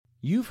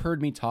You've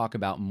heard me talk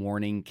about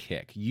Morning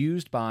Kick,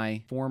 used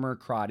by former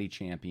karate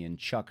champion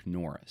Chuck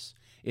Norris.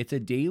 It's a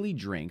daily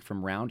drink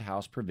from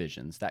Roundhouse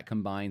Provisions that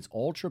combines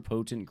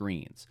ultra-potent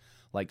greens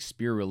like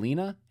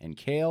spirulina and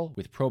kale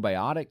with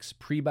probiotics,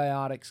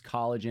 prebiotics,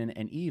 collagen,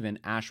 and even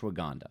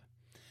ashwagandha.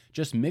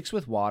 Just mix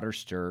with water,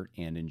 stir,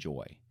 and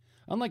enjoy.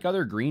 Unlike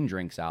other green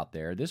drinks out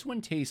there, this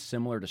one tastes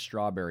similar to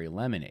strawberry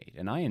lemonade,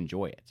 and I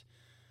enjoy it.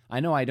 I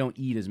know I don't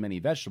eat as many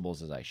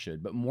vegetables as I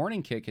should, but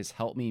Morning Kick has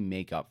helped me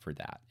make up for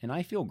that, and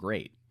I feel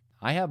great.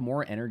 I have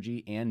more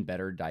energy and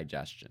better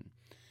digestion.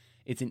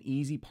 It's an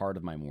easy part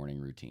of my morning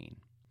routine.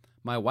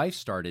 My wife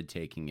started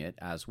taking it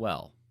as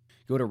well.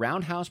 Go to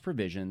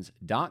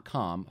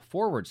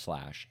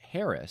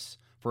roundhouseprovisions.com/Harris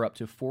for up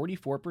to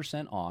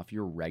 44% off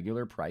your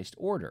regular priced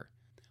order.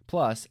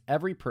 Plus,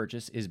 every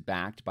purchase is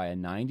backed by a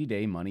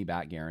 90-day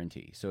money-back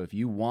guarantee. So if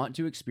you want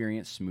to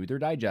experience smoother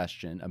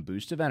digestion, a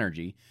boost of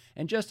energy,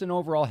 and just an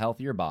overall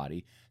healthier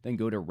body, then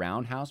go to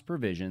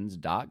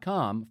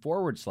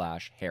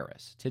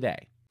roundhouseprovisions.com/Harris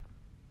today.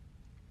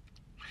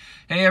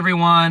 Hey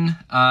everyone,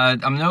 I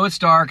know it's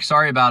dark,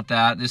 sorry about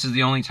that. This is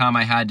the only time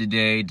I had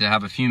today to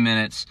have a few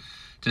minutes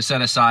to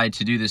set aside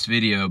to do this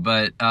video,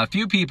 but a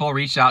few people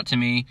reached out to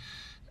me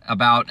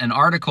about an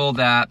article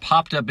that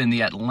popped up in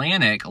the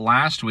Atlantic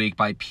last week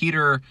by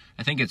Peter,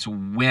 I think it's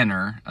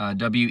Wehner,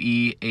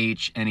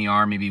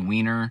 W-E-H-N-E-R, maybe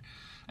Wiener.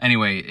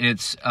 Anyway,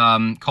 it's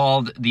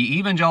called The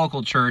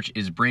Evangelical Church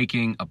is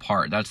Breaking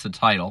Apart. That's the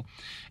title.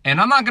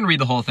 And I'm not going to read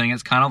the whole thing.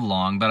 It's kind of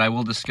long, but I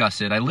will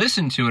discuss it. I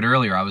listened to it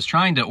earlier. I was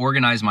trying to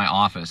organize my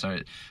office.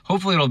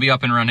 Hopefully it'll be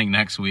up and running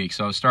next week.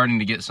 So I was starting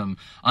to get some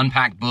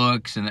unpacked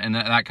books and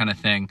that kind of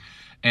thing.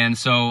 And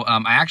so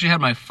I actually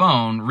had my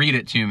phone read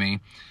it to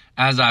me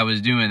as I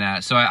was doing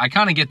that. So I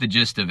kind of get the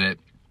gist of it.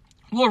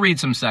 We'll read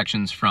some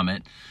sections from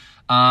it.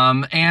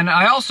 And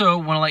I also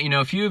want to let you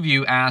know, a few of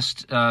you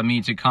asked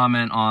me to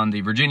comment on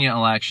the Virginia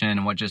election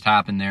and what just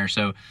happened there.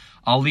 So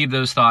I'll leave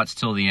those thoughts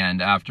till the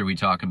end after we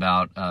talk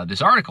about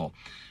this article.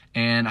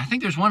 And I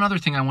think there's one other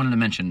thing I wanted to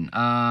mention.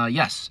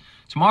 Yes,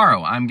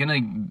 tomorrow I'm going to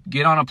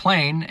get on a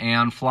plane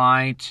and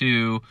fly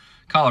to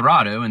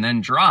Colorado and then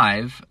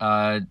drive.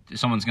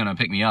 Someone's going to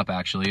pick me up,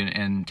 actually,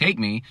 and take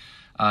me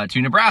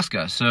to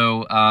Nebraska.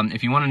 So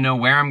if you want to know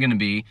where I'm going to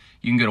be,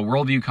 you can go to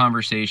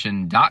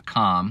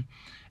worldviewconversation.com,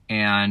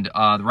 and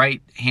the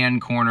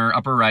right-hand corner,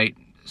 upper right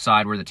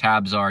side where the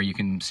tabs are, you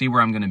can see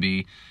where I'm going to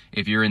be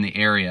if you're in the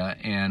area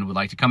and would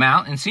like to come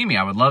out and see me.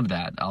 I would love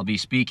that. I'll be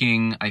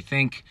speaking, I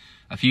think,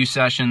 a few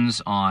sessions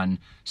on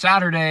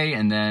Saturday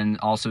and then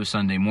also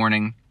Sunday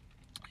morning.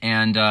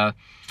 And the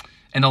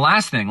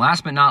last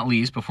but not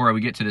least, before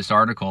we get to this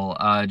article,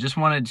 just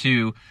wanted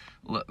to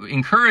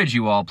encourage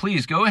you all,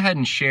 please go ahead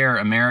and share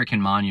American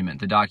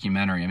Monument, the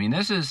documentary. I mean,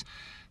 this is,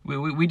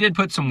 we did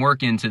put some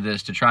work into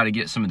this to try to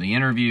get some of the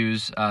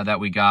interviews that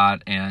we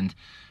got, and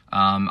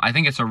I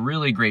think it's a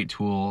really great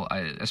tool,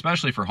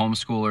 especially for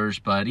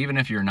homeschoolers, but even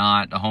if you're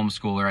not a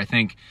homeschooler, I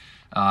think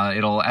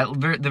it'll at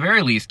the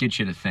very least get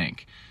you to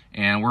think.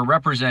 And we're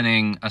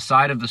representing a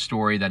side of the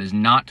story that is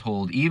not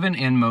told, even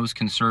in most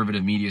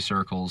conservative media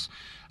circles,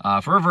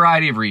 for a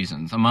variety of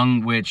reasons,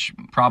 among which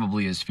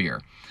probably is fear.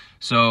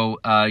 So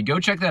go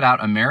check that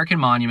out, American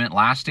Monument,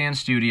 Last Stand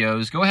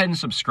Studios. Go ahead and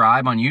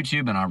subscribe on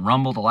YouTube and on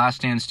Rumble to Last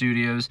Stand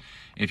Studios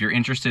if you're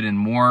interested in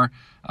more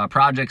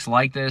projects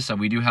like this.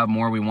 We do have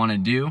more we want to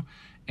do.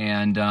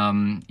 And,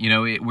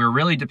 we're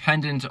really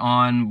dependent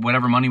on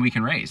whatever money we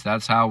can raise.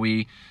 That's how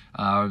we're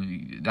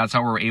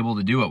able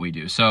to do what we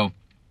do. So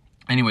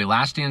anyway,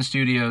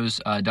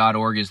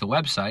 laststandstudios.org is the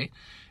website.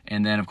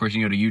 And then, of course,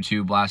 you can go to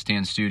YouTube, Last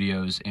Stand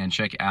Studios, and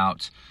check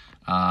out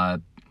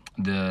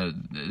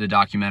the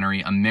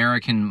documentary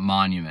American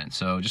Monument.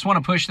 So just want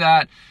to push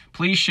that.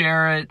 Please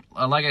share it.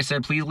 Like I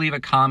said, please leave a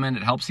comment.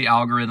 It helps the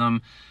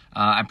algorithm.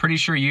 I'm pretty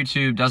sure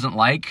YouTube doesn't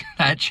like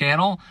that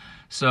channel.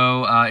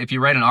 So if you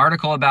write an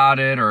article about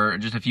it or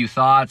just a few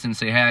thoughts and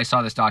say, hey, I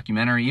saw this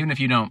documentary, even if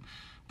you don't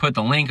put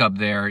the link up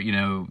there,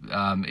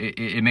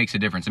 it makes a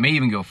difference. It may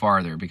even go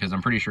farther because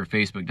I'm pretty sure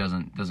Facebook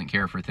doesn't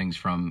care for things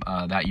from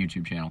that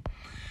YouTube channel.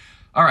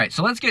 All right,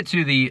 so let's get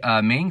to the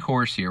main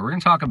course here. We're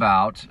going to talk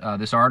about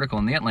this article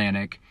in The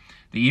Atlantic,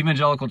 The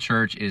Evangelical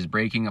Church is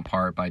Breaking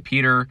Apart by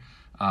Peter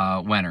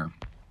Wehner.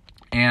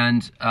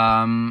 And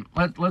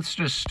let's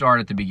just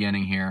start at the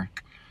beginning here.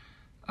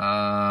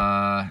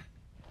 All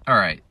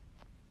right,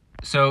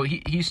 so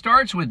he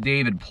starts with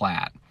David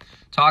Platt,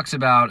 talks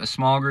about a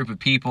small group of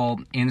people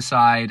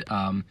inside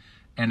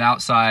and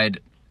outside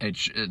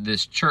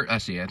this church. I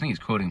think he's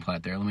quoting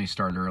Platt there. Let me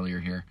start earlier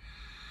here.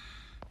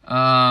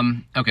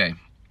 Okay.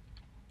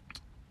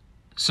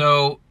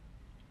 So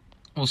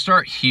we'll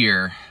start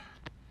here.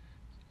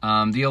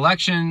 The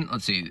election,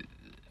 let's see.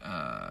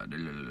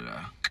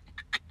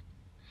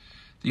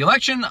 The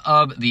election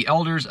of the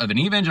elders of an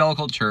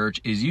evangelical church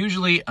is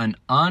usually an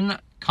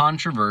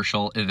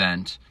uncontroversial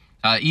event,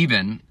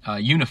 even a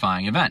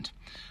unifying event.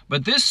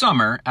 But this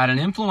summer, at an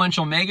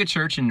influential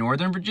megachurch in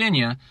Northern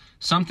Virginia,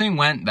 something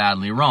went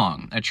badly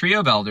wrong. A trio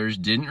of elders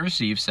didn't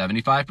receive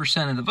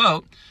 75% of the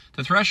vote,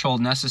 the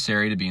threshold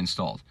necessary to be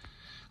installed.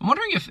 I'm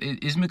wondering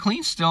is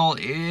McLean still,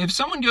 if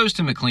someone goes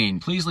to McLean,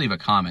 please leave a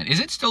comment. Is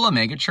it still a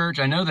mega church?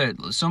 I know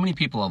that so many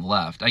people have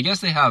left. I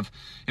guess it'd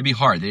be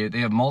hard. They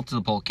have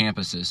multiple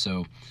campuses.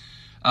 So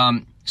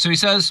he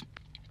says,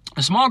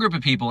 a small group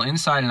of people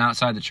inside and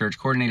outside the church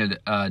coordinated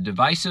a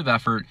divisive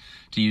effort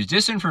to use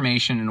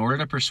disinformation in order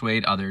to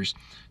persuade others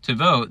to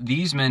vote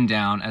these men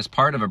down as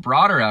part of a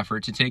broader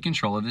effort to take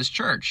control of this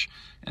church.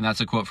 And that's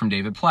a quote from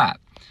David Platt.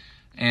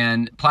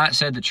 And Platt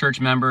said the church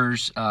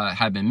members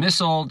had been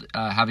missiled,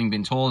 having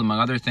been told, among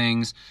other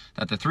things,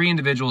 that the 3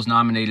 individuals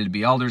nominated to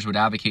be elders would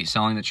advocate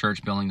selling the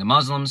church building to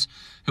Muslims,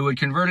 who would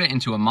convert it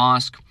into a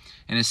mosque.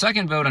 In his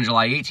second vote on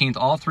July 18th,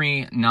 all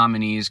 3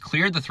 nominees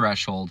cleared the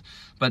threshold,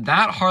 but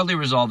that hardly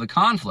resolved the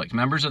conflict.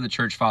 Members of the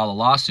church filed a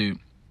lawsuit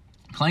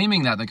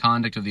claiming that the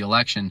conduct of the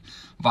election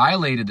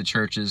violated the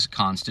church's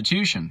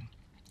constitution.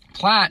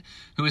 Platt,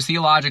 who is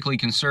theologically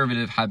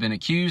conservative, had been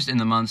accused in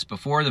the months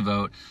before the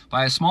vote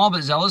by a small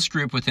but zealous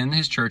group within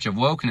his church of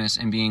wokeness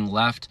and being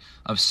left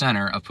of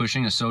center, of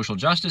pushing a social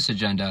justice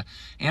agenda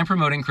and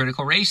promoting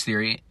critical race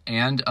theory,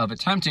 and of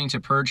attempting to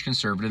purge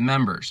conservative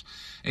members.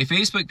 A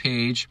Facebook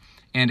page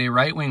and a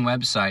right-wing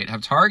website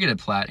have targeted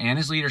Platt and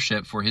his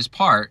leadership for his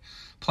part.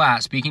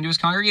 Platt, speaking to his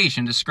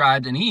congregation,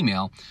 described an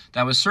email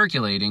that was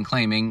circulating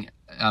claiming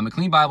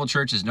McLean Bible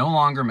Church is no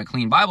longer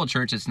McLean Bible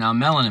Church, it's now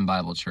Melanin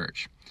Bible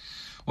Church.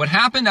 What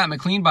happened at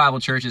McLean Bible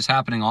Church is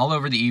happening all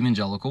over the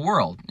evangelical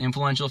world.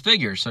 Influential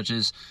figures such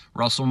as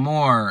Russell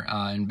Moore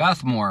and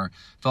Beth Moore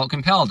felt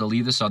compelled to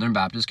leave the Southern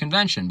Baptist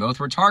Convention. Both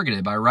were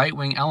targeted by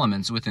right-wing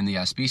elements within the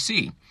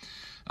SBC.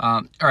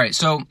 All right,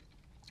 so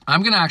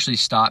I'm going to actually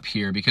stop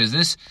here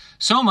because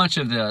so much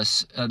of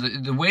this,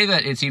 the way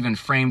that it's even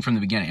framed from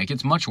the beginning, it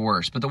gets much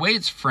worse, but the way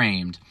it's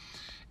framed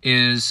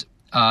is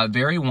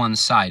very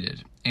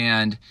one-sided.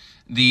 And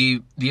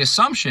the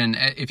assumption,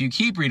 if you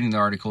keep reading the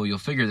article, you'll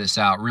figure this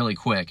out really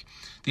quick.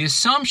 The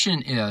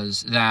assumption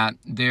is that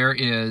there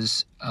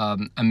is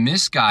a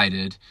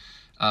misguided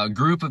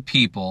group of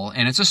people,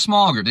 and it's a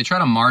small group. They try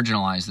to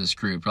marginalize this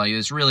group. Right?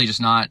 It's really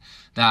just not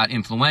that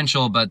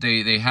influential, but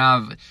they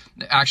have,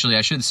 actually,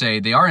 I should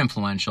say they are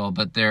influential,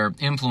 but their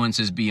influence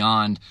is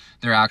beyond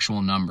their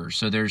actual numbers.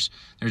 So there's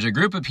a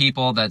group of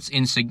people that's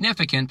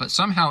insignificant, but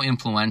somehow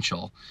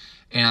influential.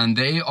 And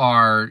they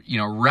are,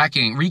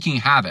 wreaking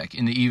havoc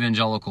in the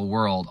evangelical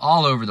world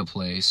all over the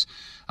place,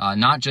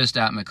 not just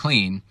at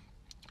McLean.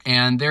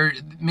 And they're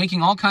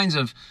making all kinds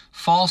of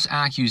false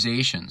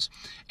accusations.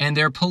 And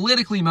they're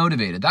politically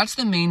motivated. That's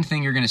the main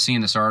thing you're going to see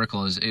in this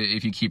article is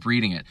if you keep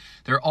reading it.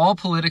 They're all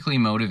politically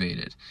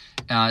motivated.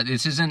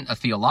 This isn't a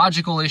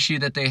theological issue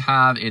that they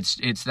have.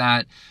 It's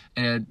that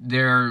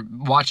they're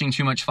watching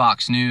too much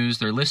Fox News.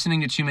 They're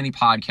listening to too many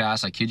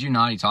podcasts. I kid you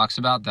not, he talks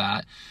about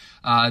that.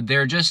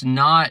 They're just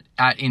not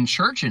in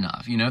church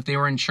enough. If they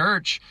were in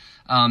church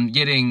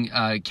getting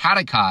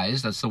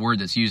catechized, that's the word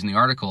that's used in the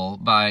article,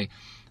 by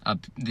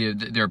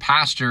their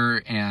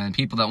pastor and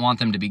people that want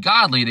them to be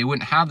godly, they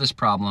wouldn't have this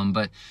problem,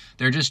 but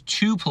they're just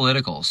too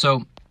political.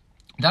 So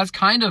that's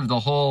kind of the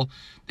whole,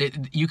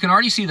 you can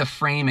already see the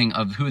framing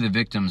of who the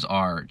victims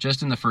are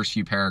just in the first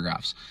few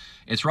paragraphs.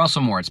 It's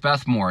Russell Moore, it's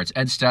Beth Moore, it's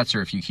Ed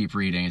Stetzer if you keep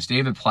reading, it's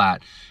David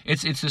Platt.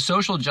 It's the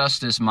social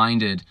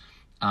justice-minded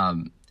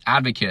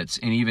advocates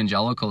in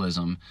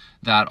evangelicalism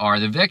that are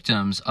the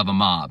victims of a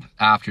mob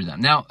after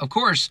them. Now, of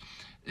course,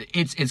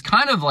 it's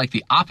kind of like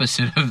the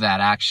opposite of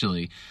that,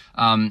 actually.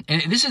 And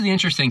this is the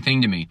interesting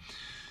thing to me.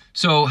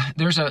 So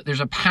there's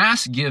a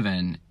pass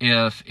given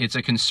if it's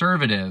a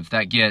conservative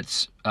that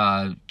gets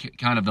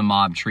kind of the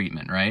mob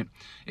treatment, right?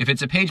 If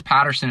it's a Paige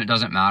Patterson, it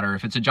doesn't matter.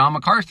 If it's a John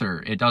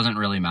MacArthur, it doesn't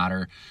really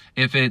matter.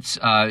 If it's,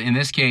 in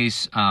this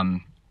case,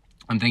 I'm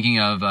thinking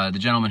of the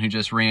gentleman who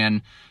just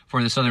ran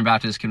for the Southern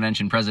Baptist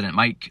Convention, President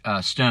Mike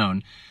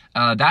Stone.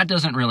 That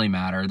doesn't really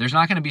matter. There's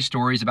not going to be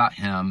stories about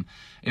him.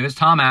 If it's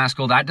Tom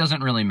Askell, that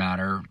doesn't really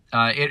matter.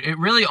 It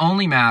really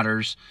only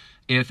matters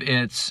if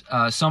it's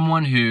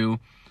someone who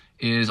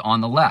is on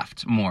the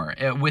left more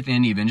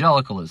within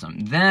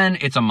evangelicalism. Then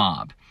it's a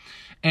mob.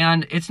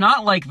 And it's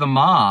not like the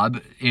mob,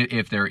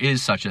 if there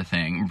is such a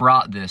thing,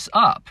 brought this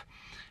up.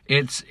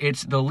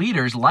 It's the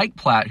leaders like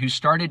Platt who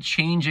started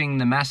changing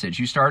the message,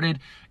 who started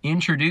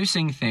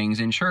introducing things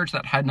in church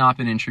that had not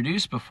been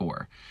introduced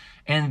before.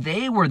 And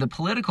they were the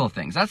political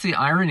things. That's the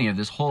irony of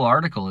this whole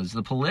article, is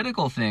the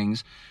political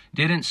things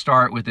didn't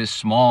start with this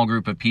small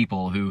group of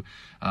people who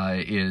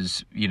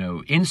is,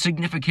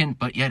 insignificant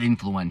but yet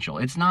influential.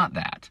 It's not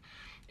that.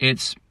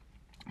 It's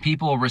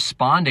people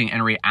responding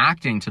and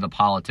reacting to the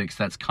politics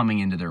that's coming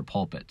into their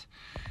pulpit.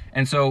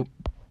 And so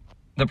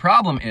the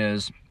problem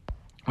is,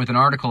 with an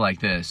article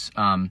like this,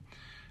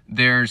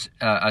 there's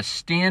a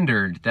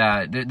standard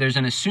there's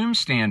an assumed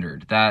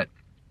standard that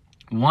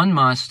one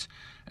must,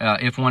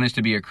 if one is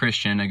to be a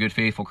Christian, a good,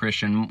 faithful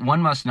Christian,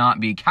 one must not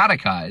be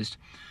catechized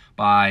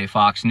by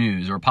Fox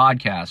News or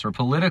podcasts or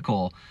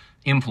political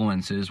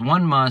influences.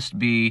 One must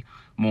be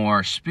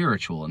more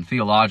spiritual and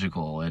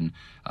theological and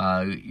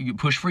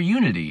push for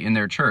unity in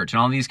their church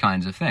and all these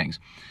kinds of things.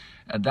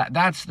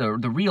 That's the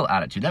real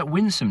attitude. That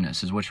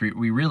winsomeness is what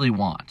we really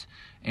want.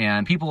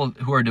 And people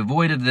who are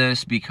devoid of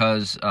this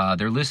because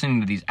they're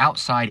listening to these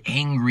outside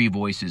angry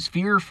voices,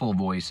 fearful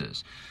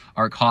voices,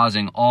 are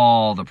causing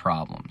all the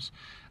problems.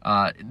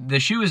 The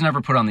shoe is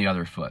never put on the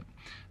other foot.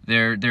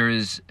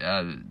 The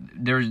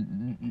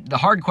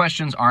hard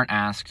questions aren't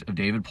asked of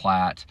David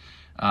Platt.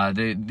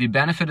 The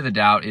benefit of the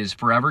doubt is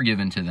forever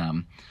given to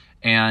them.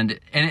 And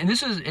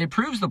it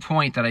proves the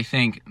point that I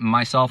think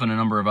myself and a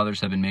number of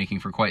others have been making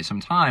for quite some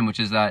time, which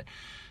is that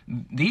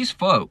these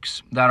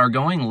folks that are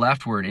going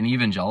leftward in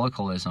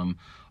evangelicalism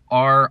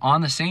are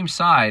on the same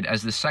side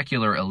as the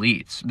secular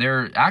elites.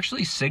 They're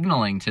actually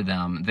signaling to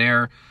them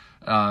their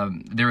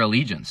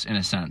allegiance, in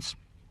a sense.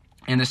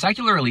 And the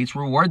secular elites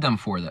reward them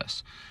for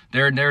this.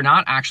 They're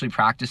not actually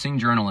practicing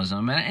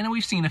journalism, and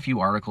we've seen a few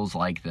articles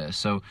like this.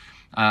 So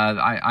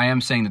I am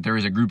saying that there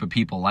is a group of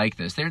people like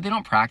this. They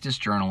don't practice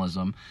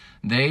journalism.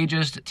 They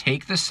just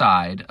take the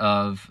side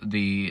of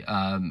the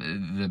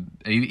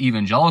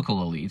evangelical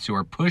elites who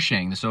are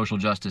pushing the social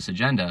justice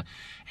agenda,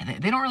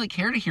 and they don't really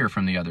care to hear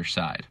from the other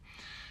side.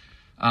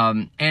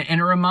 And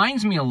it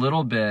reminds me a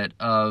little bit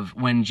of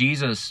when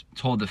Jesus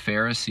told the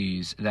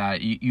Pharisees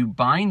that you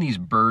bind these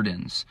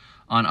burdens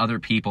on other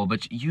people,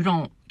 but you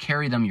don't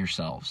carry them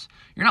yourselves.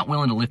 You're not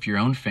willing to lift your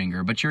own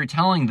finger, but you're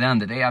telling them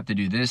that they have to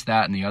do this,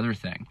 that, and the other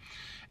thing.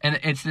 And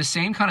it's the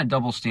same kind of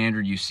double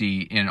standard you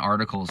see in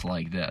articles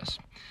like this.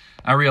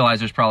 I realize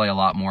there's probably a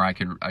lot more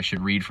I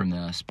should read from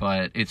this,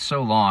 but it's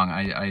so long.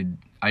 I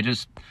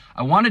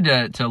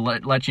wanted to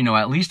let you know,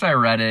 at least I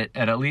read it,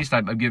 and at least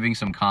I'm giving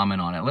some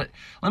comment on it.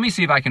 Let me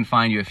see if I can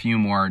find you a few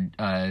more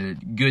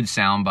good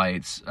sound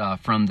bites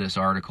from this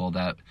article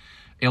that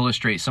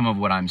illustrate some of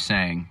what I'm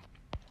saying.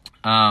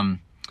 They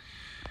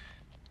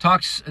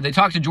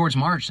talk to George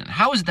Marsden.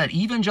 How is it that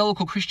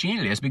evangelical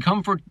Christianity has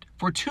become for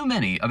too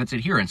many of its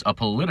adherents a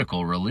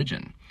political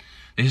religion?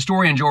 The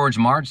historian George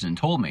Marsden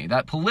told me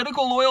that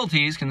political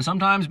loyalties can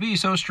sometimes be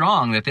so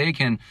strong that they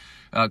can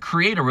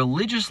create a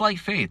religious-like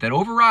faith that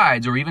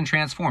overrides or even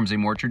transforms a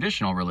more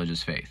traditional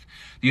religious faith.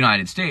 The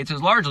United States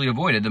has largely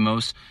avoided the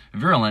most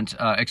virulent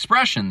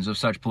expressions of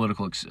such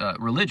political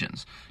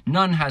religions.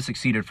 None has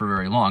succeeded for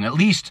very long, at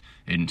least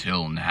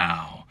until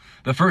now.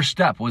 The first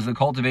step was the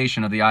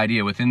cultivation of the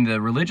idea within the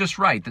religious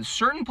right that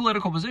certain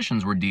political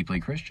positions were deeply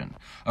Christian,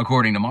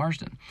 according to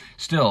Marsden.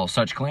 Still,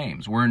 such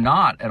claims were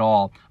not at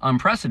all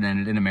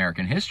unprecedented in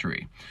American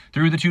history.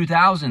 Through the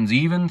 2000s,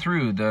 even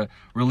through the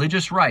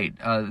religious right,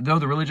 though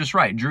the religious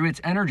right drew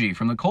its energy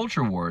from the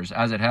culture wars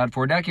as it had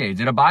for decades,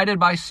 it abided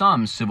by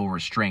some civil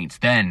restraints.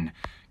 Then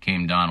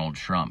came Donald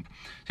Trump.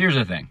 So here's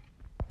the thing.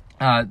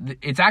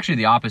 It's actually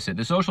the opposite.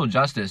 The social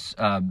justice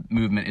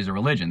movement is a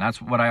religion.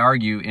 That's what I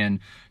argue in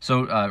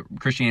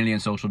Christianity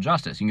and Social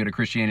Justice. You can go to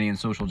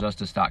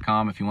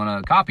christianityandsocialjustice.com if you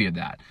want a copy of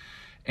that.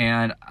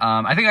 And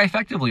I think I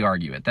effectively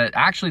argue it, that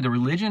actually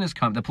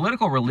the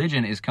political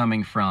religion is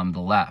coming from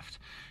the left.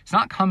 It's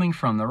not coming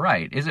from the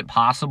right. Is it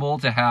possible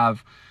to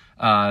have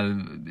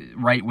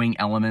right-wing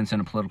elements in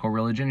a political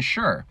religion?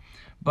 Sure.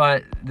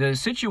 But the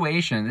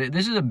situation,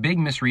 this is a big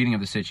misreading of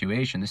the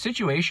situation. The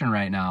situation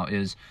right now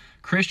is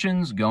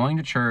Christians going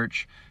to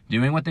church,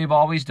 doing what they've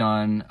always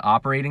done,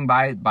 operating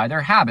by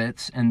their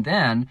habits, and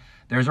then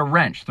there's a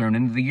wrench thrown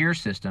into the gear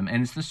system,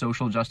 and it's the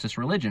social justice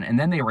religion. And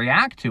then they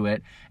react to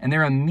it, and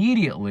they're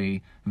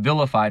immediately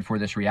vilified for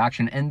this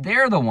reaction, and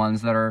they're the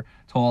ones that are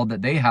told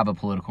that they have a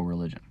political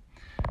religion.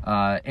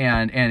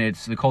 And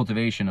it's the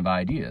cultivation of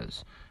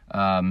ideas.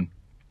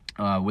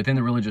 Within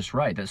the religious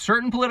right, that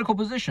certain political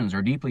positions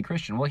are deeply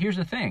Christian. Well, here's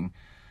the thing.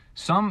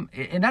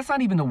 And that's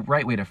not even the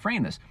right way to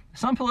frame this.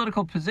 Some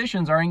political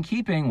positions are in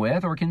keeping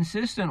with or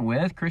consistent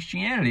with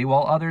Christianity,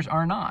 while others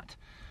are not.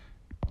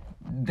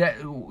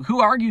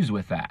 Who argues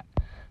with that?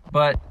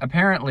 But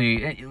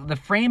apparently, the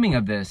framing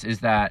of this is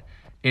that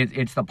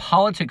it's the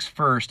politics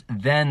first,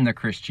 then the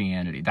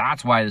Christianity.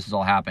 That's why this is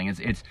all happening.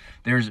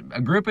 There's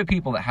a group of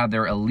people that have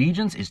their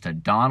allegiance is to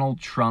Donald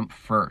Trump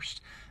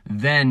first,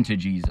 then to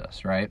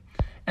Jesus, right?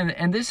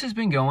 And this has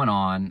been going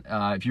on.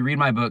 If you read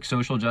my book,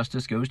 Social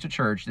Justice Goes to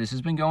Church, this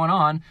has been going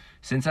on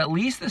since at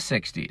least the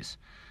 60s.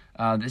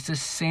 This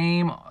is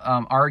same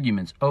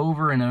arguments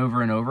over and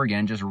over and over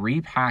again, just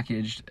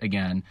repackaged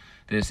again.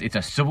 It's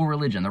a civil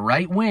religion. The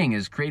right wing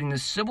is creating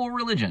this civil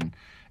religion,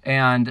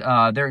 and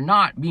they're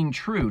not being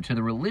true to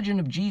the religion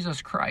of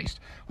Jesus Christ,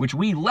 which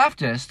we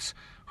leftists,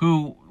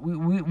 who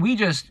we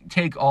just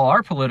take all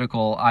our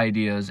political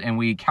ideas and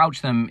we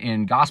couch them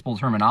in gospel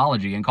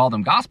terminology and call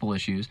them gospel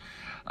issues.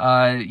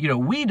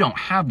 We don't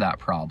have that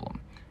problem.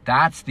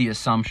 That's the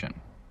assumption.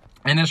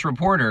 And this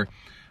reporter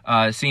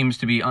seems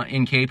to be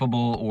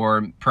incapable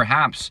or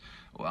perhaps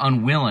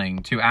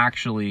unwilling to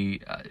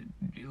actually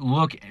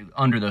look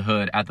under the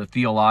hood at the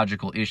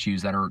theological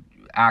issues that are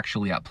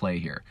actually at play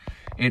here.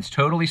 It's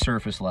totally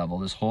surface level,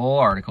 this whole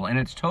article, and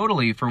it's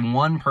totally for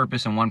one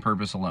purpose and one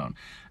purpose alone.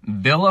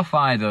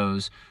 Vilify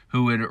those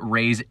who would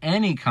raise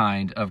any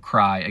kind of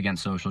cry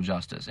against social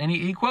justice. And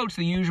he quotes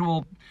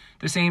the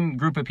same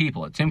group of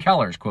people. Tim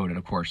Keller is quoted,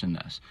 of course, in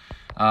this.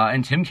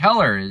 And Tim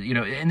Keller,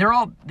 and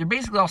they're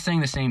basically all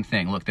saying the same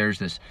thing. Look, there's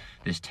this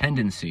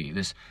tendency,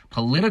 this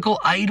political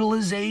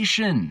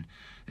idolization,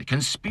 the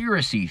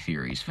conspiracy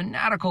theories,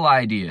 fanatical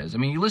ideas. I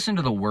mean, you listen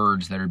to the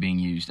words that are being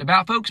used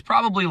about folks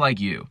probably like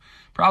you,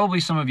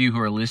 probably some of you who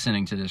are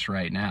listening to this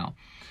right now.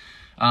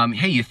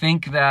 Hey, you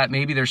think that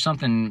maybe there's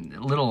something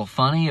a little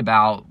funny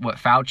about what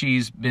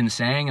Fauci's been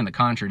saying and the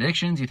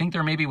contradictions? You think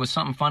there maybe was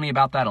something funny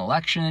about that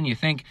election? You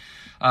think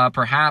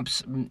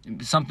perhaps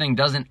something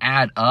doesn't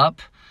add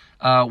up?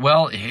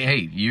 Well,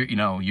 hey,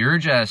 you're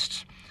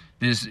just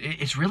this.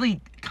 It's really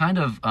kind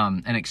of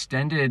an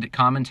extended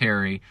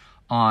commentary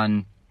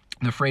on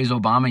the phrase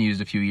Obama used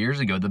a few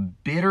years ago, the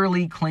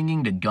bitterly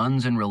clinging to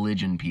guns and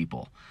religion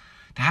people.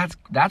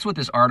 That's what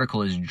this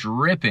article is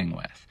dripping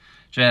with.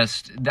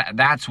 Just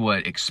that's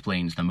what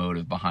explains the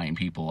motive behind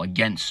people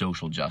against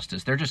social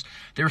justice.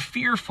 They're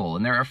fearful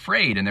and they're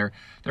afraid and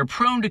they're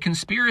prone to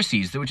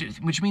conspiracies,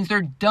 which means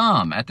they're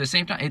dumb at the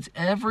same time. It's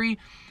every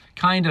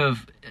kind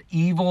of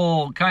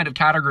evil kind of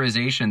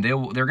categorization.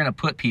 They're going to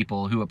put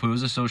people who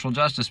oppose the social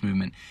justice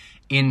movement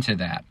into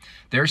that.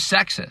 They're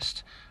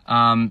sexist.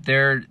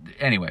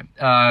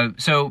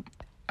 So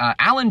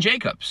Alan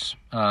Jacobs,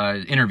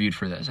 interviewed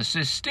for this, a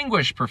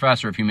distinguished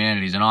professor of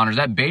humanities and honors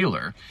at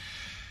Baylor,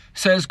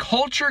 says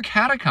culture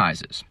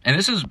catechizes. And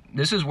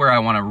this is where I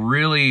want to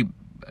really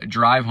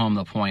drive home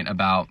the point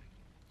about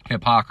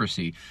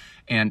hypocrisy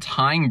and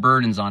tying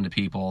burdens onto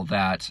people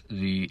that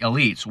the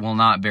elites will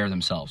not bear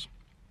themselves.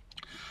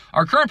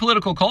 Our current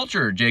political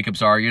culture,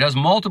 Jacobs argued, has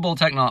multiple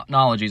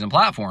technologies and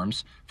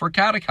platforms for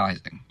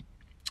catechizing.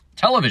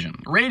 Television,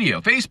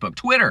 radio, Facebook,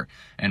 Twitter,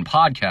 and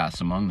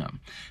podcasts among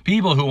them.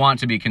 People who want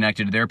to be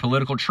connected to their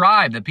political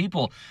tribe, the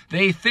people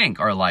they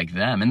think are like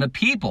them, and the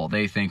people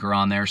they think are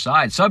on their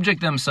side, subject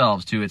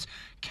themselves to its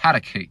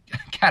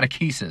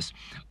catechesis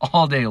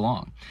all day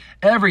long,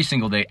 every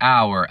single day,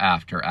 hour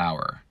after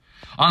hour.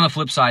 On the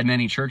flip side,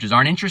 many churches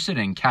aren't interested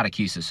in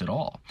catechesis at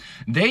all.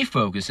 They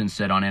focus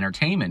instead on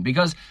entertainment,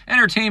 because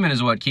entertainment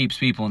is what keeps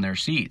people in their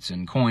seats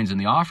and coins in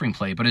the offering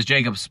plate. But as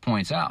Jacobs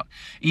points out,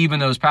 even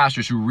those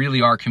pastors who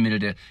really are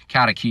committed to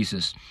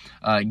catechesis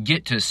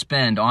get to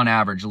spend, on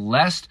average,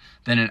 less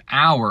than an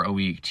hour a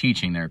week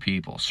teaching their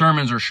people.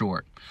 Sermons are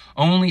short.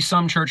 Only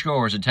some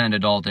churchgoers attend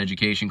adult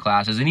education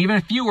classes, and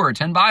even fewer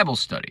attend Bible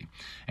study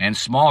and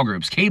small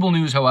groups. Cable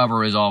news,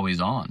 however, is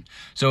always on.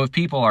 So if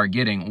people are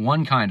getting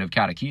one kind of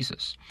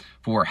catechesis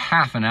for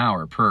half an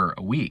hour per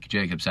week,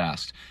 Jacobs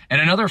asked,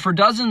 and another for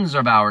dozens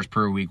of hours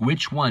per week,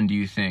 which one do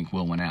you think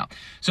will win out?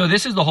 So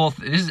this is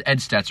this is Ed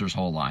Stetzer's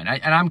whole line.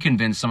 And I'm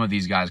convinced some of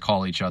these guys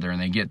call each other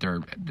and they get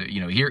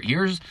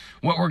here's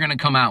what we're going to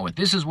come out with.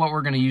 This is what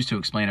we're going to use to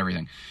explain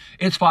everything.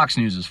 It's Fox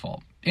News'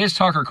 fault. It's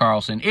Tucker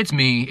Carlson. It's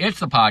me. It's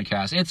the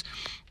podcast.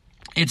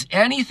 It's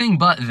anything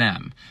but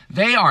them.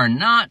 They are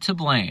not to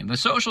blame. The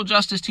social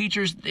justice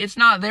teachers, it's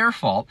not their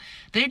fault.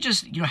 They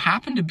just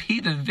happen to be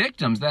the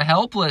victims, the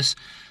helpless,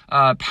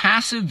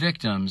 passive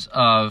victims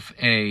of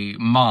a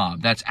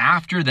mob that's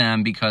after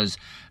them because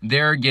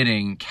they're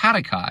getting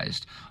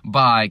catechized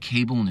by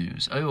cable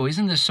news. Oh,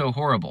 isn't this so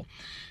horrible?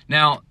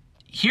 Now,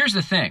 here's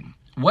the thing.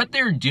 What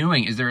they're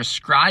doing is they're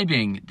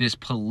ascribing this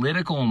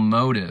political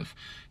motive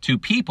to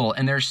people,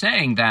 and they're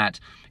saying that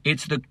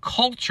it's the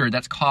culture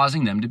that's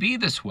causing them to be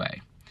this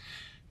way.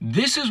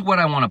 This is what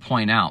I want to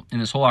point out in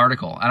this whole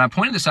article, and I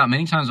pointed this out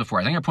many times before.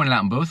 I think I pointed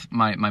out in both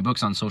my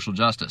books on social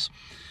justice.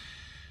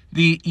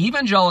 The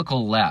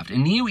evangelical left,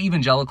 and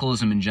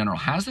neo-evangelicalism in general,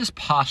 has this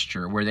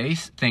posture where they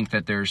think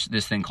that there's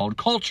this thing called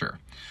culture,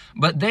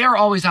 but they are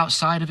always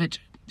outside of it,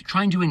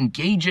 trying to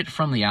engage it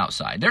from the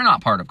outside. They're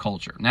not part of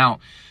culture. Now,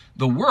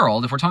 the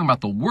world, if we're talking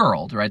about the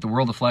world, right, the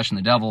world of flesh and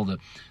the devil,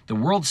 the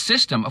world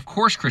system, of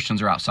course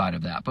Christians are outside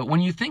of that. But when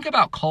you think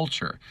about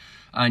culture,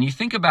 and you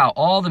think about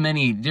all the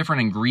many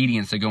different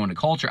ingredients that go into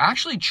culture,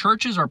 actually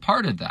churches are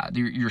part of that.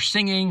 Your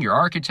singing, your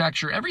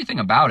architecture, everything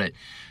about it,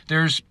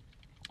 there's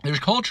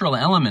cultural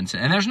elements,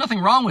 and there's nothing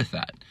wrong with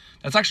that.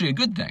 That's actually a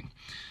good thing.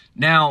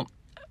 Now,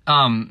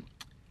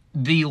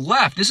 the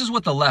left, this is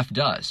what the left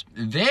does.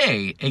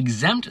 They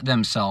exempt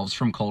themselves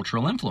from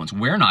cultural influence.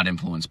 We're not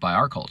influenced by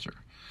our culture.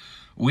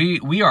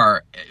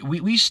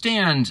 We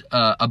stand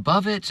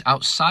above it,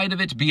 outside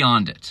of it,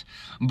 beyond it.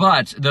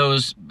 But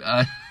those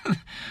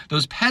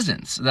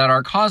peasants that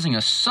are causing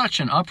us such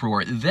an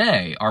uproar,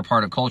 they are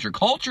part of culture.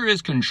 Culture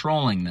is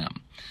controlling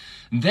them.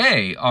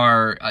 They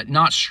are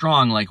not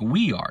strong like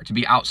we are to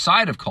be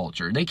outside of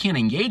culture. They can't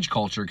engage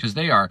culture because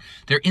they're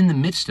in the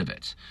midst of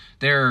it.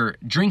 They're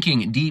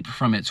drinking deep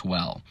from its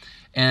well.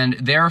 And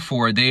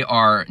therefore, they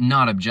are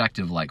not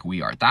objective like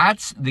we are.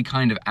 That's the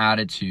kind of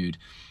attitude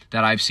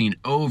that I've seen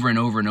over and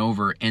over and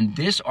over, and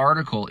this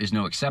article is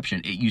no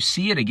exception. You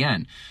see it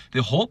again.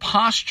 The whole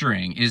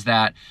posturing is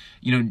that,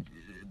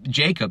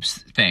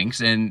 Jacobs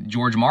thinks and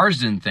George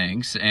Marsden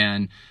thinks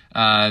and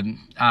I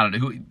don't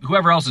know,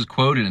 whoever else is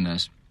quoted in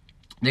this,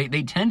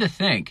 they tend to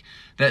think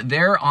that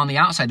they're on the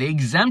outside. They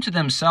exempt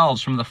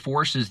themselves from the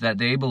forces that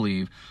they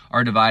believe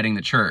are dividing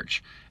the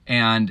church.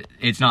 And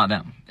it's not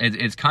them.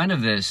 It's kind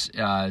of this,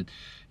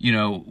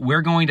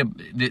 we're going to,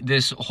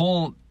 this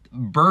whole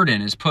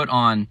burden is put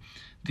on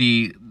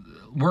the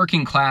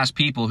working class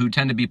people who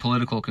tend to be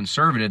political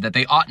conservative, that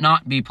they ought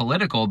not be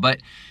political, but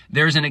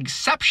there's an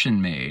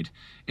exception made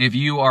if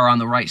you are on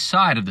the right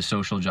side of the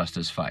social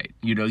justice fight.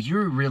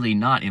 You're really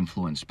not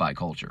influenced by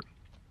culture.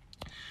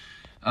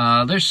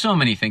 There's so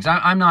many things.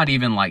 I'm not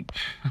even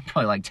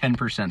probably like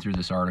 10% through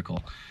this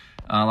article.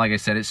 Like I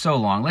said, it's so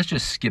long. Let's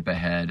just skip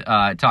ahead.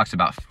 It talks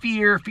about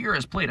fear. Fear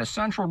has played a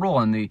central role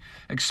in the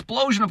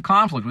explosion of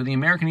conflict with the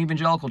American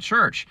evangelical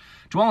church.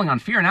 Dwelling on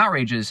fear and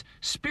outrage is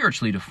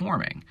spiritually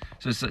deforming.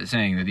 So it's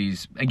saying that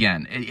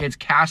it's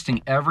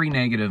casting every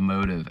negative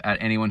motive at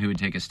anyone who would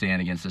take a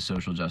stand against the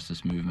social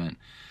justice movement.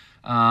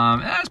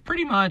 That's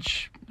pretty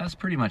much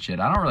it.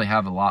 I don't really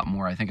have a lot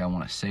more I think I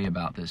want to say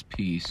about this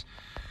piece.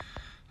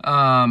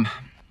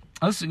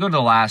 Let's go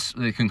to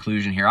the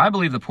conclusion here. I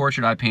believe the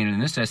portrait I painted in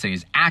this essay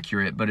is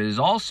accurate, but it is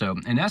also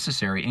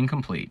unnecessary,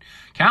 incomplete.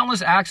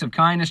 Countless acts of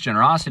kindness,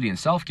 generosity, and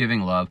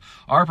self-giving love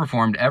are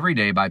performed every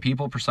day by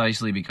people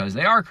precisely because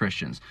they are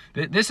Christians.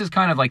 This is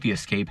kind of like the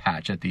escape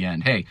hatch at the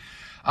end. Hey,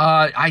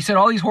 I said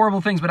all these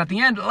horrible things, but at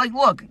the end,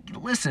 look,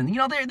 listen,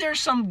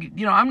 there's some,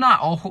 I'm not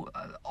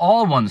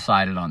all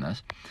one-sided on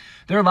this.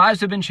 Their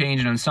lives have been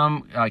changed and in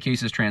some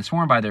cases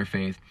transformed by their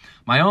faith.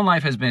 My own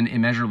life has been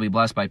immeasurably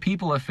blessed by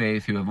people of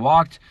faith who have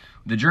walked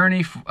the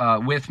journey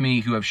with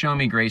me, who have shown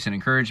me grace and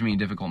encouraged me in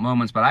difficult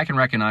moments. But I can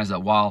recognize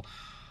that while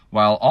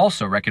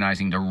also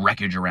recognizing the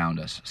wreckage around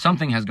us,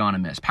 something has gone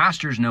amiss.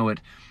 Pastors know it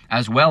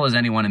as well as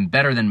anyone and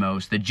better than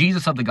most. The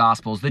Jesus of the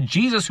Gospels, the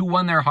Jesus who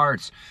won their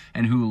hearts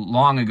and who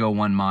long ago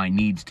won mine,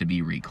 needs to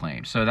be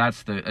reclaimed. So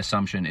that's the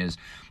assumption is,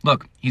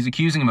 look, he's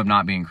accusing them of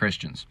not being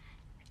Christians.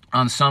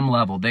 On some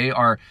level, they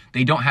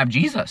don't have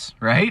Jesus,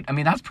 right? I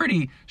mean, that's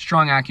pretty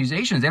strong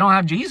accusations. They don't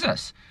have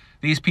Jesus,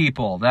 these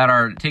people that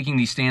are taking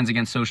these stands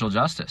against social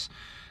justice.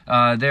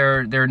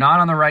 They're not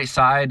on the right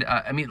side.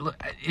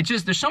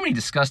 There's so many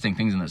disgusting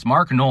things in this.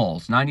 Mark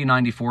Knowles,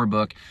 1994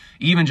 book,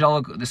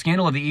 The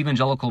Scandal of the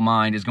Evangelical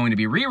Mind, is going to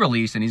be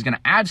re-released, and he's going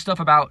to add stuff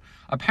about,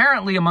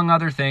 apparently, among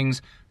other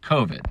things,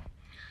 COVID.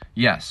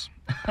 Yes.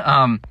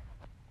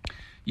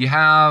 You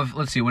have,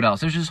 let's see, what else?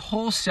 There's this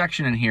whole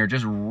section in here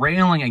just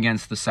railing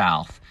against the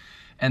South.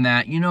 And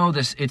that,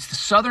 it's the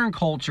Southern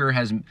culture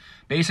has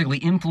basically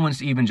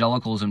influenced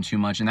evangelicalism too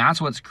much. And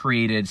that's what's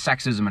created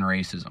sexism and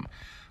racism,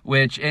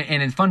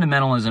 and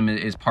fundamentalism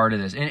is part of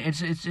this. And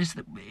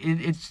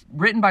it's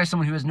written by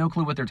someone who has no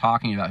clue what they're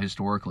talking about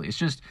historically.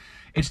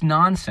 It's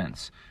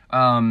nonsense.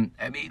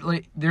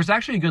 There's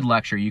actually a good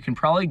lecture. You can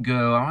probably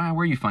go, I don't know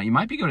where you find, you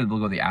might be go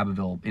to the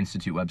Abbeville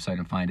Institute website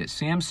and find it.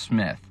 Sam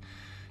Smith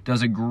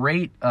does a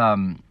great,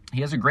 he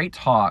has a great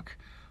talk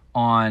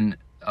on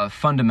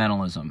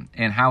fundamentalism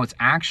and how it's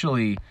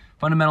actually,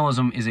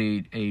 fundamentalism is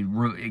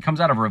it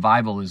comes out of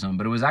revivalism,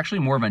 but it was actually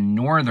more of a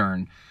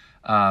northern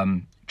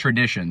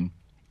tradition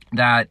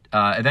that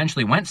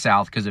eventually went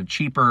south because of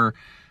cheaper,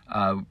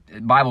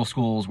 Bible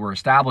schools were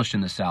established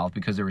in the South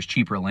because there was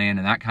cheaper land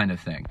and that kind of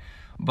thing.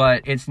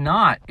 But it's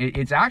not,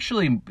 it's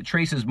actually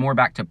traces more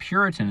back to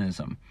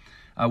Puritanism.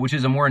 Which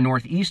is a more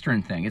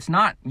northeastern thing. It's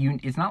not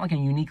like a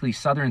uniquely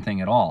southern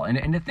thing at all.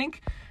 And to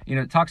think,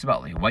 it talks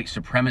about white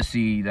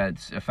supremacy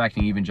that's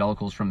affecting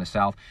evangelicals from the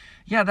South.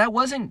 Yeah,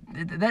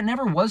 that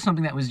never was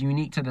something that was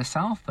unique to the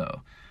South,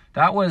 though.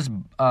 That was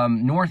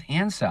North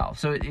and South.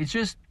 So it's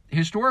just,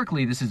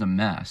 historically, this is a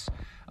mess.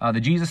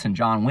 The Jesus and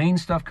John Wayne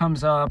stuff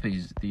comes up.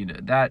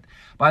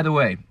 By the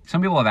way,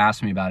 some people have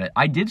asked me about it.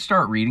 I did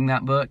start reading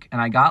that book,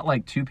 and I got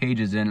 2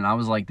 pages in, and I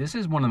was like, this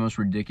is one of the most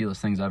ridiculous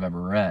things I've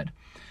ever read.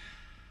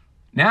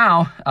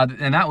 Now,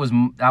 and that was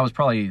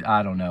probably,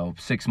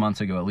 6 months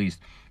ago at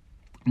least.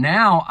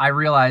 Now I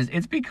realize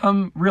it's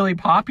become really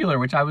popular,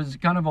 which I was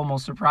kind of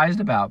almost surprised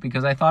about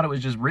because I thought it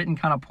was just written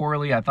kind of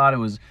poorly. I thought it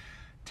was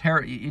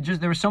there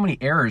were so many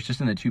errors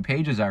just in the 2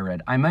 pages I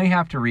read. I may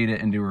have to read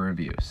it and do a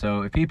review.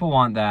 So if people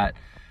want that,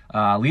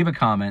 leave a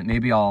comment.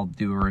 Maybe I'll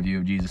do a review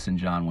of Jesus and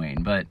John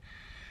Wayne. But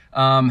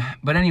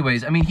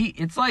anyways,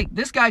 it's like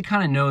this guy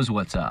kind of knows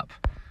what's up.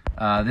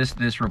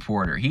 This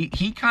reporter,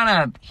 he's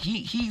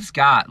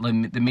got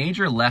the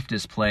major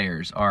leftist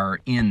players are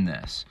in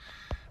this,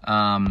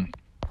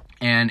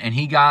 and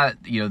he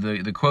got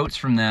the quotes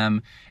from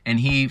them, and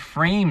he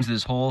frames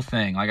this whole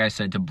thing, like I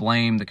said, to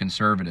blame the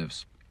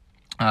conservatives.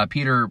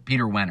 Peter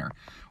Wiener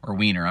or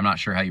Wiener, I'm not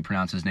sure how you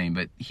pronounce his name,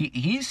 but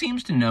he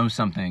seems to know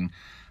something,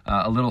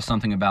 a little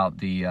something about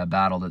the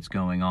battle that's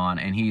going on,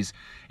 and he's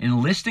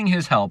enlisting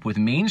his help with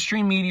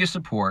mainstream media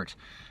support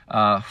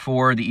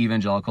for the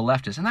evangelical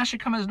leftists. And that should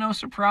come as no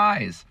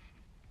surprise.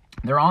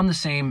 They're on the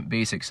same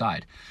basic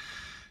side.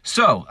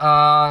 So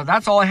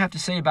that's all I have to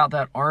say about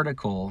that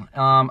article.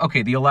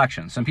 Okay, the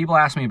election. Some people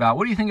ask me about,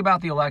 what do you think about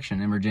the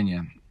election in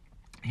Virginia?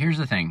 Here's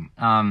the thing.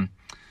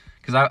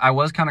 because I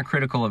was kind of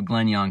critical of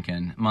Glenn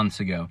Youngkin months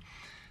ago.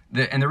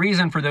 And the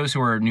reason, for those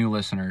who are new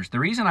listeners, the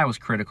reason I was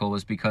critical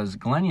was because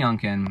Glenn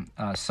Youngkin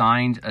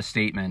signed a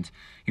statement.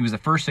 He was the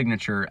first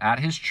signature at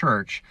his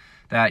church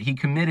that he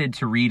committed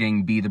to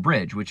reading Be the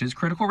Bridge, which is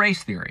critical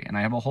race theory. And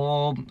I have a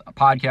whole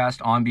podcast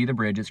on Be the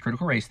Bridge. It's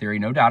critical race theory,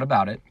 no doubt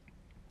about it.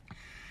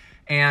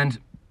 And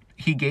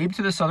he gave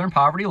to the Southern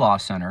Poverty Law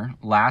Center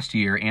last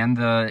year and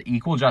the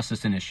Equal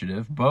Justice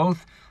Initiative,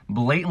 both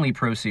blatantly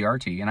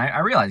pro-CRT. And I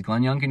realize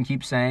Glenn Youngkin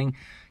keeps saying,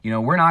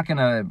 we're not going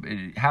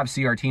to have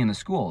CRT in the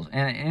schools.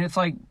 And it's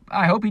like,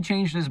 I hope he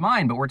changed his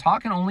mind, but we're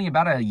talking only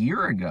about a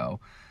year ago,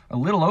 a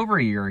little over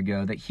a year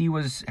ago, that he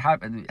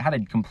had a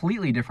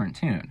completely different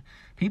tune.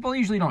 People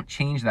usually don't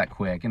change that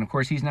quick. And of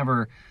course, he's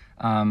never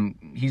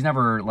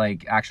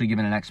like actually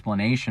given an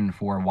explanation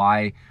for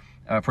why,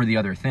 for the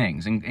other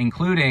things,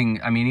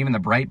 including, even the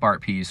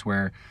Breitbart piece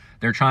where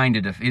they're trying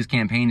to, his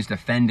campaign's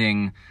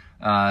defending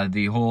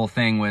the whole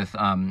thing with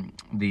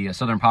the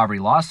Southern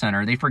Poverty Law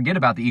Center. They forget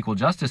about the Equal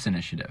Justice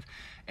Initiative.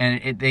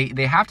 And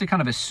they have to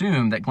kind of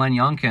assume that Glenn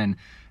Youngkin,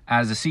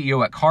 as a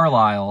CEO at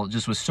Carlyle,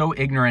 just was so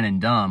ignorant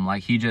and dumb,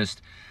 like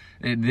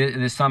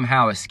this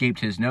somehow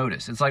escaped his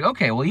notice. It's like,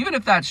 okay, well, even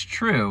if that's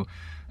true,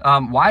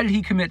 why did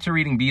he commit to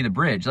reading Be the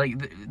Bridge?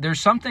 Like, there's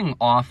something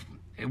off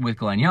with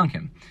Glenn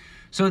Youngkin.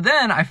 So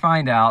then I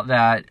find out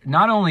that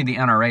not only the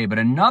NRA, but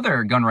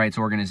another gun rights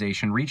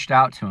organization reached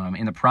out to him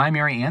in the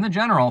primary and the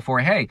general for,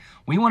 hey,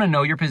 we want to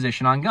know your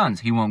position on guns.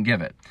 He won't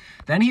give it.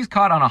 Then he's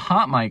caught on a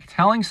hot mic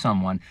telling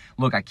someone,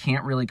 look, I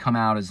can't really come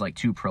out as like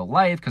too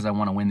pro-life because I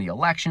want to win the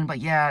election. But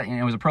yeah,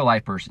 it was a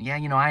pro-life person. Yeah,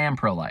 I am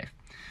pro-life.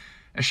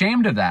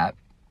 Ashamed of that.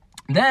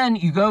 Then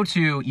you go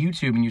to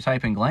YouTube and you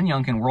type in Glenn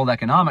Youngkin World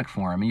Economic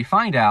Forum, and you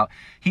find out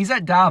he's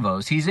at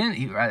Davos.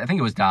 I think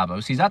it was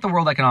Davos. He's at the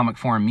World Economic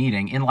Forum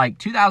meeting in like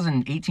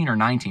 2018 or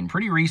 19,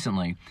 pretty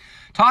recently,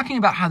 talking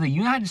about how the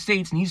United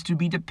States needs to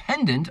be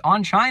dependent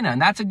on China,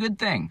 and that's a good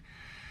thing.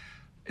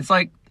 It's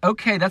like,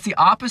 okay, that's the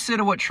opposite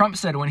of what Trump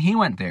said when he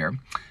went there.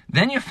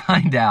 Then you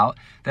find out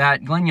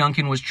that Glenn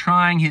Youngkin was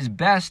trying his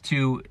best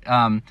to,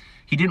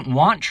 he didn't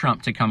want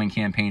Trump to come and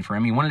campaign for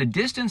him. He wanted to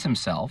distance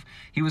himself.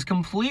 He was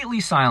completely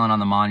silent on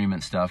the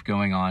monument stuff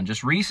going on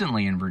just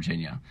recently in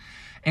Virginia.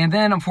 And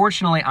then,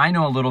 unfortunately, I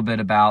know a little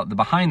bit about the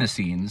behind the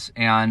scenes,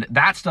 and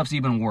that stuff's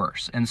even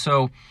worse. And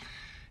so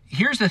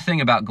here's the thing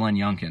about Glenn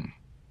Youngkin.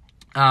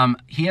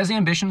 He has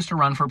ambitions to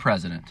run for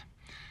president.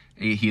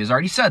 He has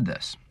already said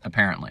this,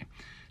 apparently.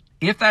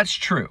 If that's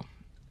true,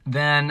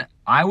 then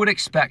I would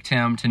expect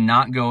him to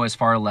not go as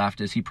far left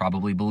as he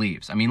probably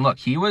believes. Look,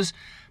 he was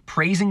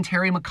praising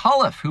Terry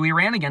McAuliffe, who he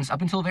ran against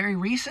up until very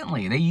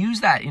recently. They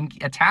used that in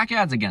attack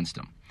ads against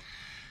him.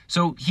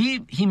 So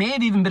he may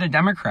have even been a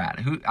Democrat,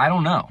 who I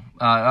don't know,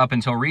 up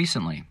until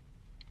recently.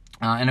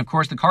 And of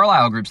course, the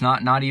Carlyle group's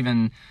not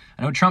even,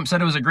 I know Trump said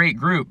it was a great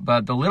group,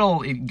 but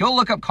go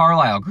look up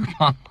Carlyle group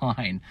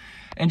online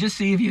and just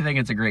see if you think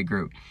it's a great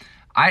group.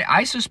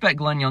 I suspect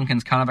Glenn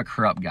Youngkin's kind of a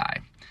corrupt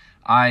guy.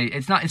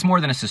 It's more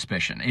than a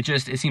suspicion.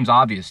 It seems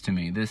obvious to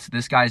me.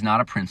 This guy's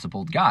not a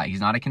principled guy. He's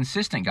not a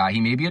consistent guy.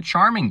 He may be a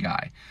charming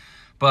guy,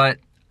 but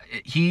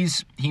he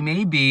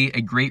may be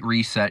a great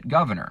reset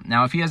governor.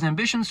 Now, if he has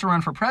ambitions to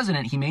run for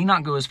president, he may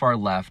not go as far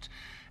left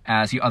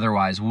as he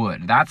otherwise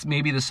would. That's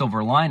maybe the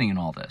silver lining in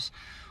all this.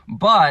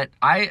 But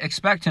I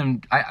expect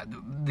him,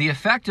 the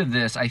effect of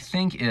this, I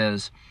think,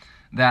 is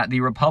that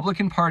the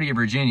Republican Party of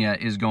Virginia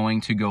is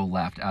going to go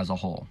left as a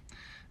whole.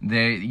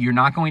 You're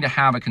not going to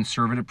have a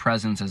conservative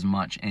presence as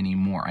much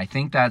anymore. I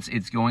think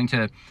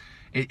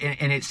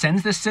it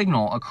sends the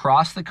signal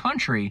across the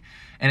country.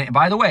 And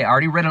by the way, I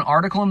already read an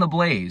article in The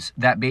Blaze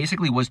that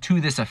basically was to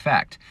this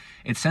effect.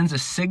 It sends a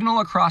signal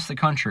across the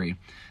country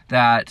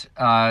that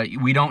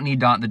we don't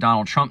need the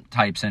Donald Trump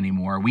types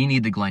anymore. We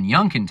need the Glenn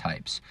Youngkin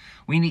types.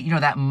 We need,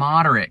 that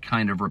moderate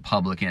kind of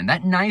Republican,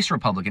 that nice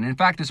Republican. In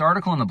fact, this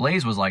article in The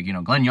Blaze was like,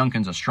 Glenn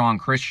Youngkin's a strong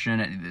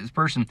Christian. This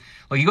person,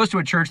 he goes to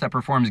a church that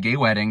performs gay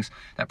weddings,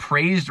 that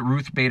praised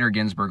Ruth Bader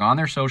Ginsburg on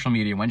their social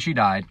media when she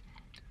died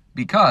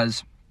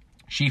because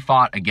she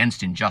fought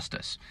against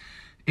injustice.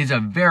 Is a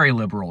very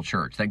liberal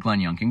church that Glenn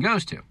Youngkin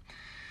goes to.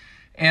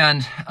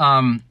 And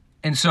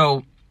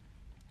so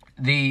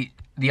the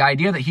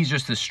idea that he's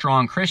just this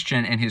strong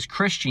Christian and his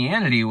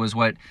Christianity was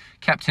what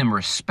kept him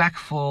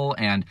respectful,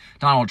 and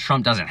Donald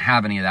Trump doesn't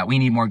have any of that. We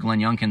need more Glenn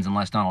Youngkins and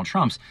less Donald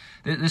Trumps.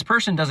 This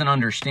person doesn't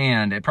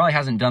understand. It probably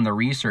hasn't done the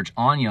research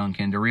on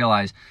Youngkin to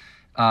realize,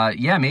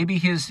 maybe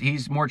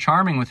he's more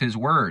charming with his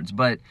words,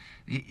 but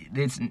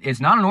it's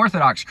not an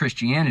Orthodox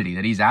Christianity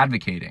that he's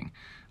advocating.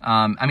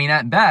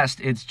 At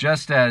best, it's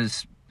just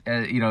as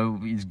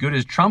good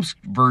as Trump's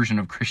version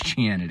of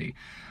Christianity,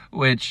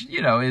 which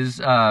is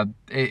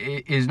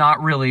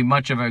not really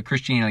much of a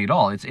Christianity at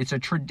all. It's a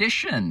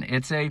tradition.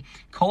 It's a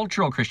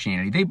cultural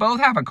Christianity. They both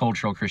have a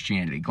cultural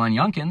Christianity. Glenn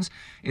Youngkin's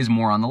is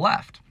more on the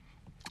left.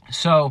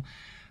 So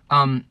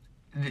the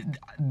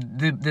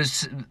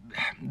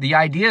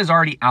idea is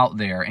already out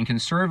there, and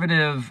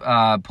conservative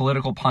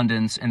political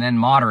pundits and then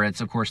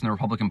moderates, of course, in the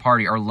Republican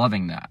Party are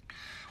loving that.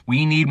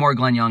 we need more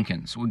Glenn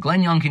Youngkins. Well,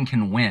 Glenn Youngkin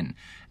can win.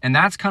 And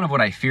that's kind of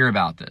what I fear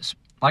about this.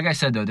 Like I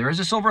said, though, there is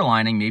a silver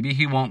lining. Maybe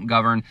he won't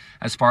govern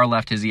as far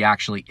left as he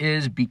actually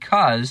is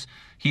because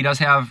he does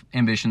have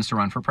ambitions to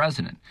run for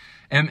president.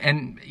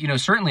 And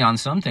certainly on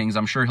some things,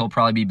 I'm sure he'll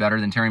probably be better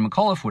than Terry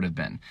McAuliffe would have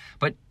been.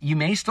 But you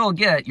may still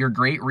get your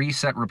great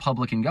reset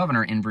Republican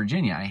governor in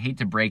Virginia. I hate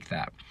to break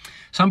that.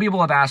 Some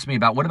people have asked me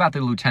about, what about the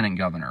lieutenant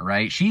governor,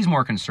 right? She's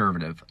more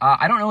conservative.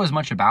 I don't know as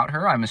much about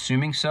her. I'm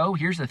assuming so.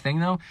 Here's the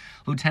thing, though.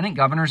 Lieutenant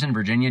governors in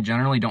Virginia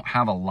generally don't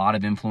have a lot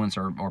of influence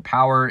or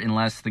power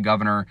unless the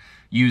governor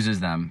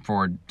uses them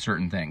for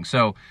certain things.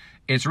 So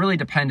it's really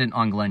dependent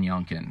on Glenn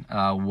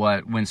Youngkin,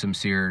 what Winsome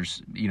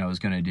Sears, is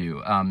going to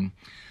do.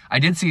 I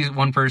did see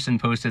one person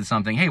posted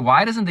something, hey,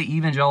 why doesn't the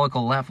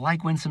evangelical left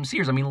like Winsome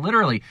Sears? I mean,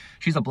 literally,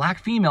 she's a black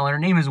female and her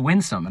name is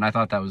Winsome. And I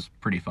thought that was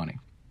pretty funny.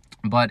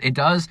 But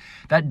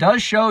that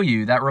does show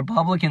you that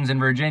Republicans in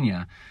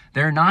Virginia,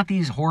 they're not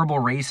these horrible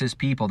racist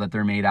people that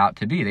they're made out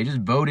to be. They just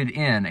voted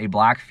in a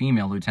black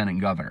female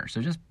lieutenant governor.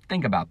 So just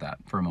think about that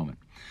for a moment.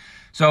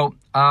 So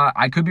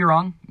I could be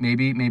wrong.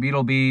 Maybe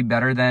it'll be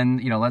better than,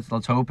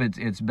 let's hope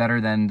it's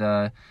better than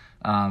the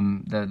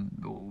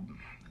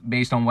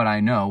based on what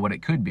I know, what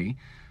it could be.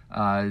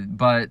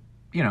 But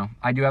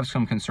I do have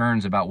some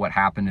concerns about what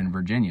happened in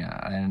Virginia.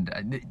 And,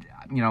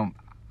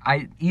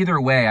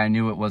 either way, I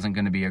knew it wasn't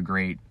going to be a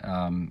great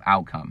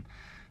outcome.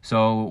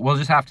 So we'll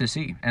just have to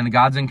see. And the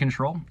God's in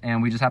control,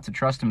 and we just have to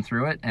trust him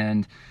through it.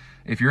 And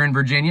if you're in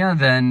Virginia,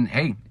 then,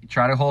 hey,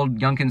 try to hold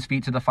Youngkin's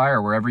feet to the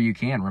fire wherever you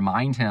can.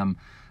 Remind him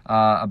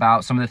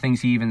about some of the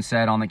things he even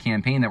said on the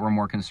campaign that were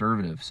more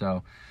conservative.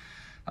 So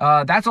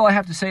that's all I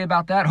have to say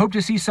about that. Hope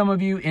to see some of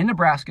you in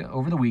Nebraska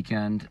over the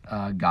weekend.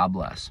 God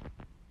bless.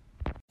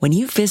 When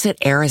you visit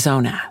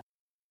Arizona,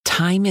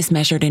 time is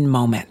measured in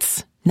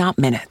moments, not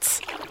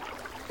minutes.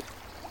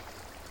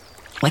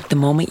 Like the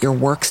moment your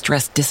work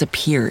stress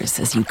disappears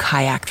as you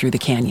kayak through the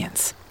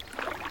canyons.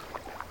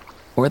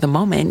 Or the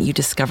moment you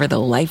discover the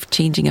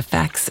life-changing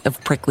effects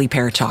of prickly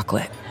pear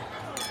chocolate.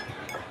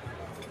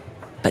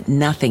 But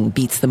nothing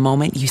beats the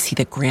moment you see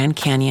the Grand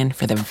Canyon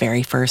for the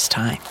very first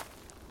time.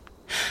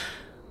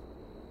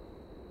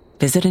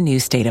 Visit a new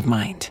state of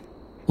mind.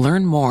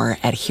 Learn more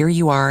at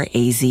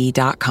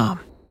hereyouareaz.com.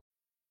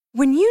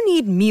 When you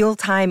need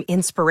mealtime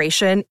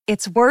inspiration,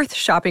 it's worth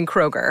shopping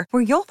Kroger,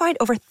 where you'll find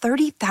over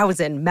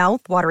 30,000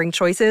 mouth-watering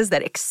choices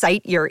that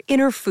excite your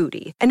inner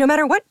foodie. And no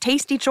matter what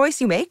tasty choice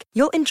you make,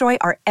 you'll enjoy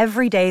our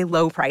everyday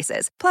low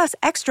prices, plus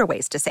extra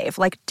ways to save,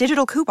 like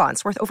digital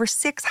coupons worth over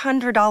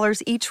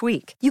 $600 each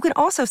week. You can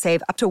also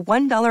save up to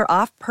 $1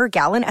 off per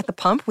gallon at the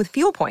pump with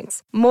fuel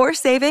points. More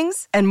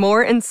savings and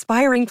more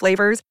inspiring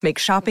flavors make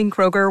shopping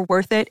Kroger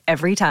worth it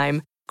every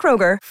time.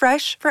 Kroger,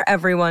 fresh for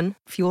everyone.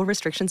 Fuel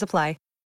restrictions apply.